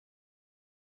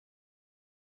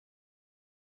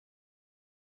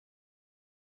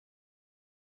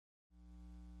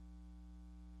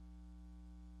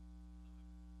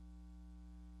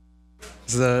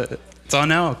It's on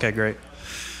now? Okay, great.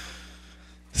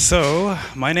 So,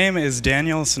 my name is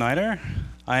Daniel Snider.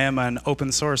 I am an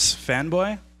open source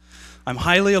fanboy. I'm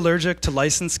highly allergic to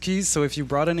license keys, so if you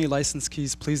brought any license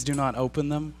keys, please do not open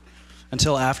them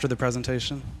until after the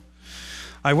presentation.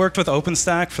 I worked with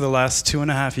OpenStack for the last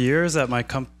 2.5 years at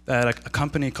a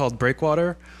company called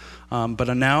Breakwater,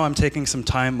 but now I'm taking some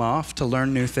time off to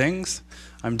learn new things.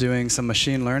 I'm doing some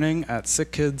machine learning at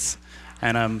Sick Kids,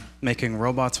 and I'm making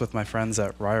robots with my friends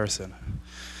at Ryerson.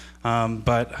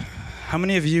 But how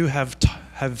many of you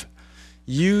have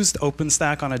used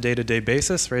OpenStack on a day-to-day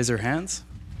basis? Raise your hands.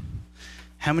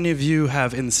 How many of you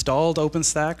have installed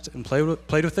OpenStack and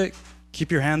played with it?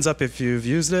 Keep your hands up if you've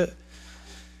used it.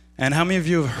 And how many of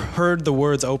you have heard the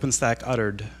words OpenStack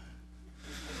uttered?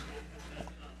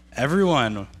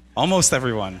 Everyone, almost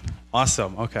everyone.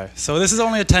 Awesome, okay. So this is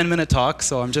only a 10-minute talk,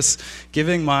 so I'm just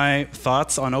giving my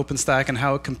thoughts on OpenStack and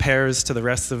how it compares to the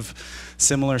rest of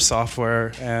similar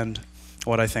software and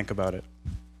what I think about it.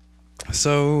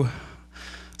 So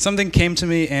something came to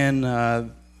me in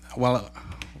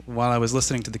while I was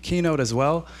listening to the keynote as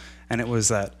well, and it was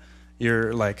that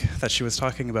she was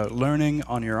talking about learning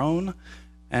on your own,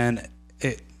 and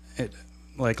it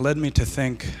led me to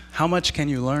think, how much can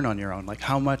you learn on your own?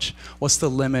 What's the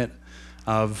limit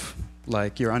of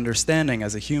your understanding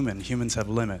as a human? Humans have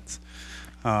limits.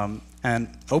 And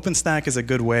OpenStack is a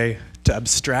good way to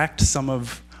abstract some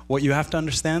of what you have to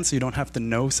understand, so you don't have to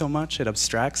know so much. It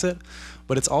abstracts it,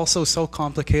 but it's also so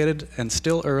complicated and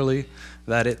still early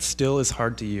that it still is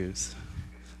hard to use.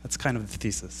 That's kind of the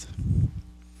thesis.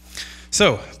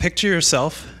 So picture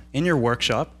yourself in your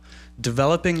workshop,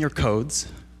 developing your codes,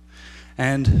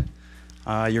 and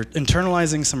you're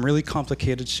internalizing some really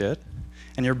complicated shit,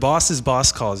 and your boss's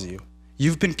boss calls you.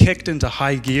 You've been kicked into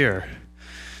high gear.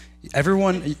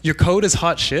 Your code is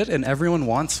hot shit, and everyone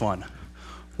wants one.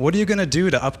 What are you going to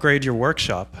do to upgrade your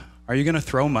workshop? Are you going to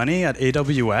throw money at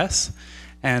AWS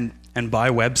and buy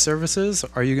web services?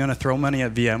 Are you going to throw money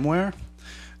at VMware?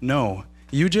 No.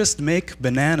 You just make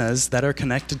bananas that are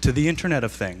connected to the Internet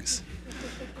of Things.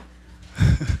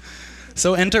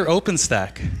 So enter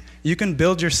OpenStack. You can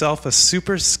build yourself a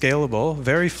super scalable,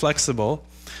 very flexible,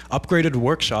 upgraded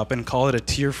workshop and call it a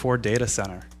tier 4 data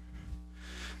center.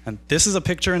 And this is a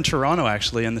picture in Toronto,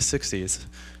 actually, in the 60s.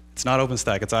 It's not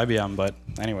OpenStack, it's IBM, but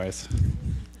anyways.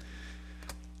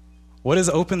 What is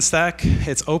OpenStack?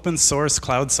 It's open source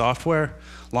cloud software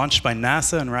launched by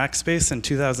NASA and Rackspace in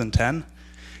 2010.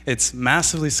 It's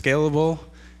massively scalable,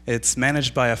 it's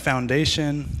managed by a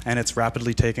foundation, and it's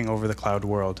rapidly taking over the cloud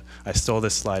world. I stole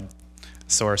this slide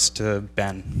source to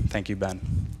Ben. Thank you, Ben.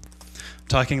 I'm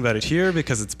talking about it here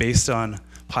because it's based on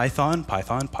Python.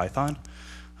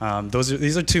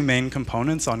 These are two main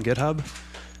components on GitHub,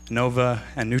 Nova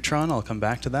and Neutron. I'll come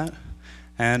back to that.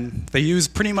 And they use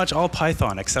pretty much all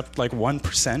Python except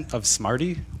 1% of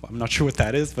Smarty. I'm not sure what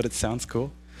that is, but it sounds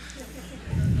cool.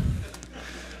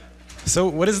 So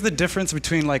what is the difference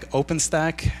between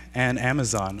OpenStack and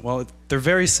Amazon? Well, they're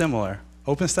very similar.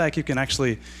 OpenStack you can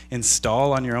actually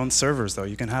install on your own servers, though.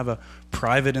 You can have a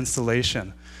private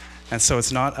installation, and so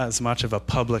it's not as much of a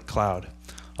public cloud.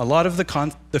 A lot of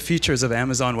the features of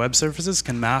Amazon Web Services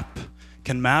can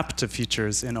map to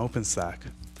features in OpenStack,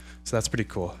 so that's pretty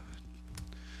cool.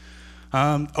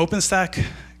 OpenStack,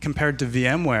 compared to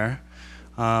VMware,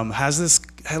 has this,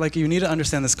 you need to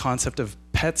understand this concept of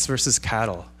pets versus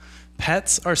cattle.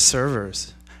 Pets are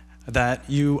servers that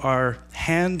you are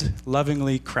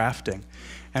hand-lovingly crafting.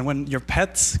 And when your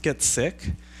pets get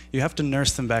sick, you have to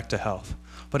nurse them back to health.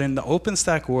 But in the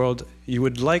OpenStack world, you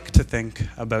would like to think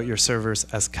about your servers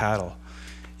as cattle.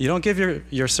 You don't give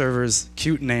your servers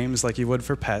cute names like you would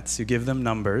for pets. You give them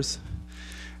numbers.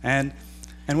 And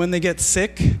when they get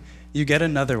sick, you get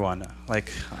another one.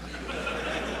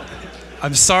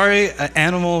 I'm sorry,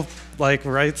 animal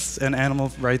rights and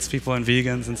animal rights people and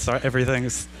vegans and everything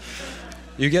is,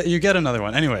 you get another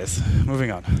one. Anyways,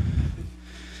 moving on.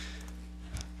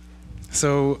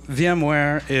 So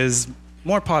VMware is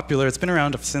more popular. It's been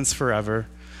around since forever.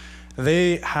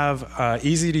 They have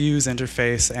easy to use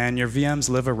interface, and your VMs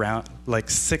live around,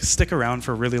 stick around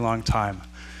for a really long time.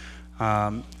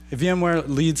 VMware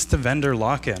leads to vendor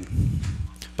lock-in.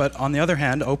 But on the other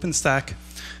hand, OpenStack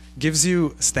gives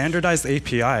you standardized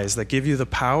APIs that give you the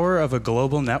power of a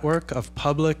global network of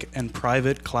public and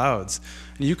private clouds.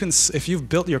 And you can, if you've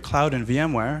built your cloud in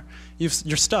VMware,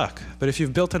 you're stuck. But if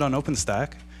you've built it on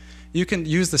OpenStack, you can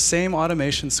use the same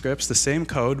automation scripts, the same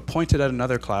code, point it at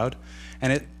another cloud,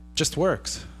 and it just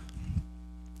works.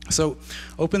 So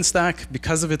OpenStack,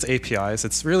 because of its APIs,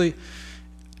 it's really,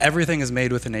 everything is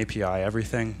made with an API.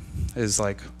 Everything is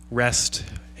REST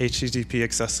HTTP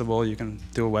accessible. You can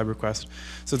do a web request.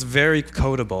 So it's very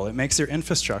codable. It makes your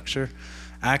infrastructure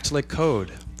act like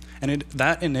code. And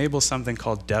that enables something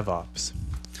called DevOps.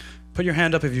 Put your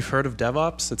hand up if you've heard of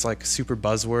DevOps. It's like super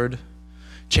buzzword.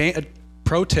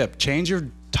 Pro tip, change your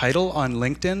title on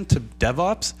LinkedIn to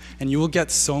DevOps, and you will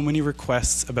get so many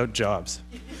requests about jobs.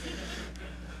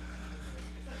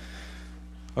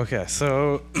 Okay,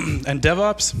 so, and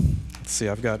DevOps, let's see,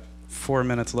 I've got 4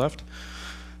 minutes left.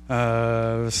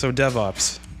 So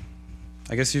DevOps,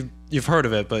 I guess you've heard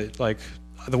of it, but like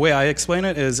the way I explain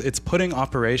it is it's putting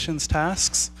operations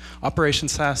tasks.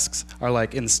 Operations tasks are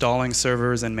like installing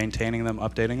servers and maintaining them,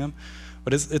 updating them,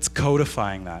 but it's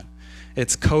codifying that.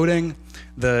 It's coding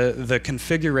the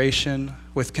configuration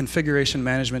with configuration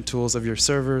management tools of your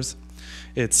servers.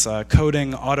 It's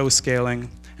coding auto-scaling,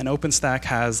 and OpenStack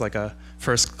has like a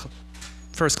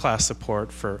first-class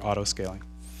support for auto-scaling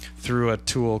through a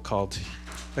tool called,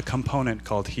 a component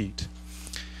called Heat.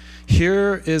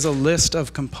 Here is a list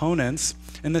of components.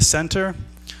 In the center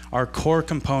are core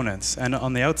components, and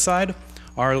on the outside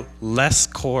are less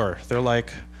core.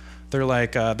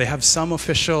 They have some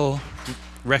official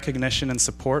recognition and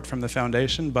support from the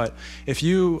foundation, but if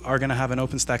you are going to have an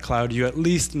OpenStack cloud, you at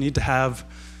least need to have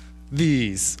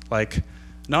these, like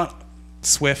not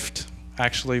Swift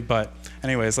actually, but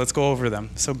anyways, let's go over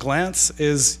them. So Glance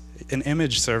is an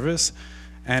image service,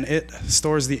 and it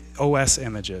stores the OS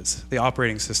images, the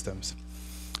operating systems.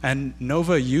 And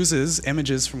Nova uses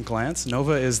images from Glance.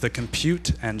 Nova is the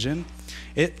compute engine.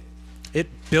 It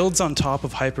builds on top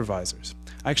of hypervisors.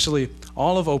 Actually,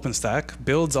 all of OpenStack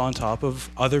builds on top of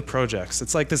other projects.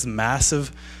 It's like this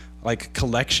massive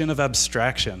collection of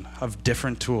abstraction of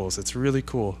different tools. It's really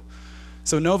cool.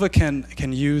 So Nova can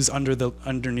use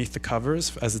underneath the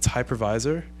covers as its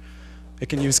hypervisor. It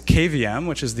can use KVM,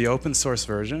 which is the open source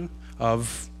version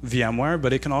of VMware,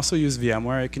 but it can also use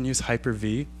VMware. It can use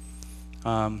Hyper-V.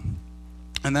 And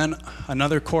then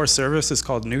another core service is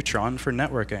called Neutron for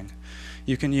networking.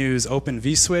 You can use Open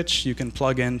vSwitch. You can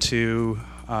plug into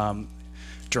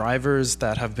drivers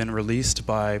that have been released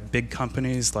by big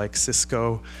companies like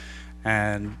Cisco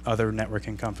and other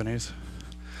networking companies.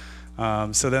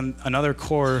 So then another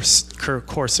core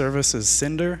service is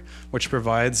Cinder, which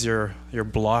provides your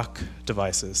block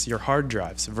devices, your hard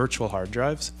drives, virtual hard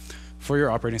drives, for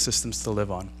your operating systems to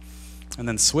live on. And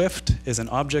then Swift is an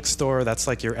object store. That's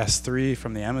like your S3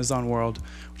 from the Amazon world,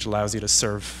 which allows you to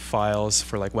serve files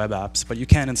for like web apps, but you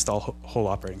can't install whole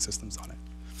operating systems on it.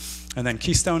 And then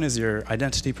Keystone is your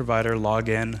identity provider,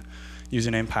 login,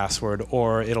 username, password,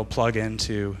 or it'll plug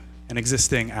into an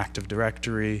existing Active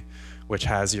Directory, which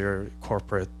has your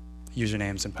corporate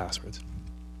usernames and passwords.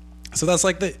 So that's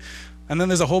like and then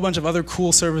there's a whole bunch of other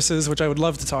cool services which I would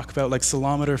love to talk about, like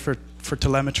Ceilometer for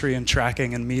telemetry and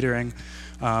tracking and metering.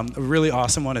 A really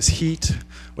awesome one is Heat,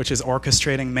 which is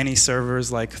orchestrating many servers,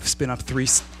 like spin up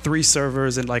three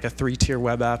servers in like a 3-tier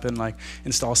web app and like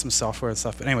install some software and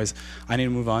stuff. But anyways, I need to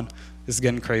move on. This is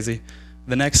getting crazy.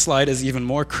 The next slide is even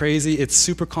more crazy. It's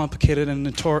super complicated and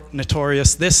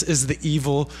notorious. This is the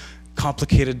evil,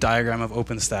 complicated diagram of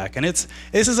OpenStack, and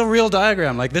this is a real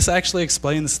diagram. Like this actually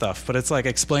explains stuff, but it's like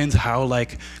explains how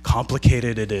like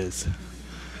complicated it is.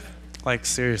 Like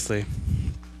seriously.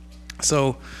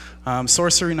 So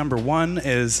sorcery number 1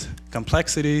 is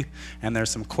complexity, and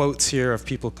there's some quotes here of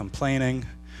people complaining.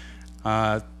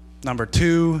 Number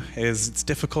 2 is it's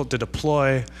difficult to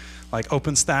deploy. Like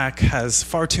OpenStack has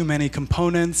far too many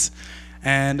components,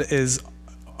 and it's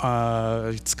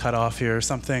cut off here or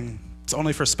something. It's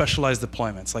only for specialized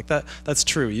deployments. Like that's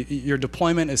true. Your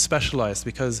deployment is specialized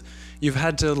because you've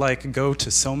had to like go to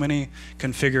so many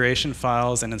configuration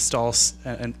files and install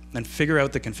and figure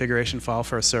out the configuration file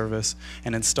for a service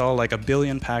and install like a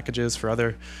billion packages for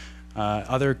other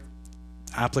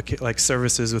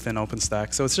services within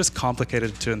OpenStack. So it's just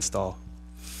complicated to install.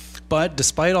 But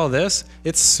despite all this,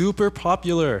 it's super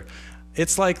popular.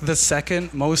 It's like the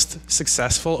second most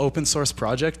successful open source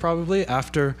project probably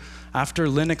after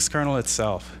Linux kernel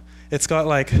itself. It's got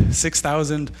like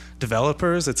 6,000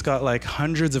 developers. It's got like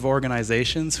hundreds of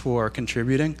organizations who are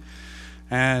contributing.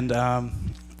 And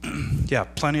yeah,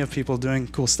 plenty of people doing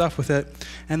cool stuff with it.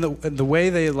 And the way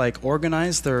they like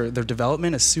organize their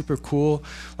development is super cool.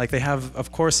 Like they have,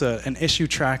 of course, an issue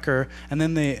tracker, and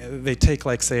then they take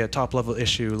like say a top level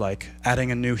issue, like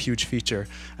adding a new huge feature,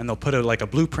 and they'll put like a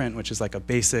blueprint, which is like a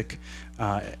basic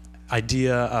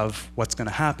idea of what's going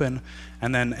to happen.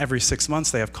 And then every 6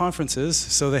 months they have conferences,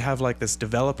 so they have like this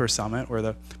developer summit where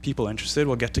the people interested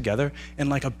will get together in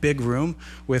like a big room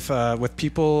with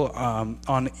people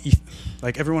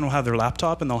like everyone will have their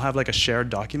laptop and they'll have like a shared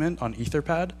document on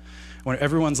Etherpad, when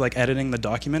everyone's like editing the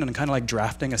document and kind of like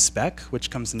drafting a spec, which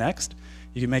comes next.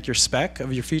 You can make your spec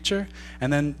of your feature,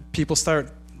 and then people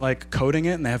start like coding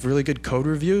it, and they have really good code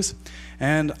reviews.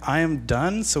 And I am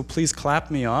done, so please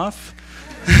clap me off.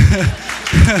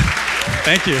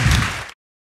 Thank you.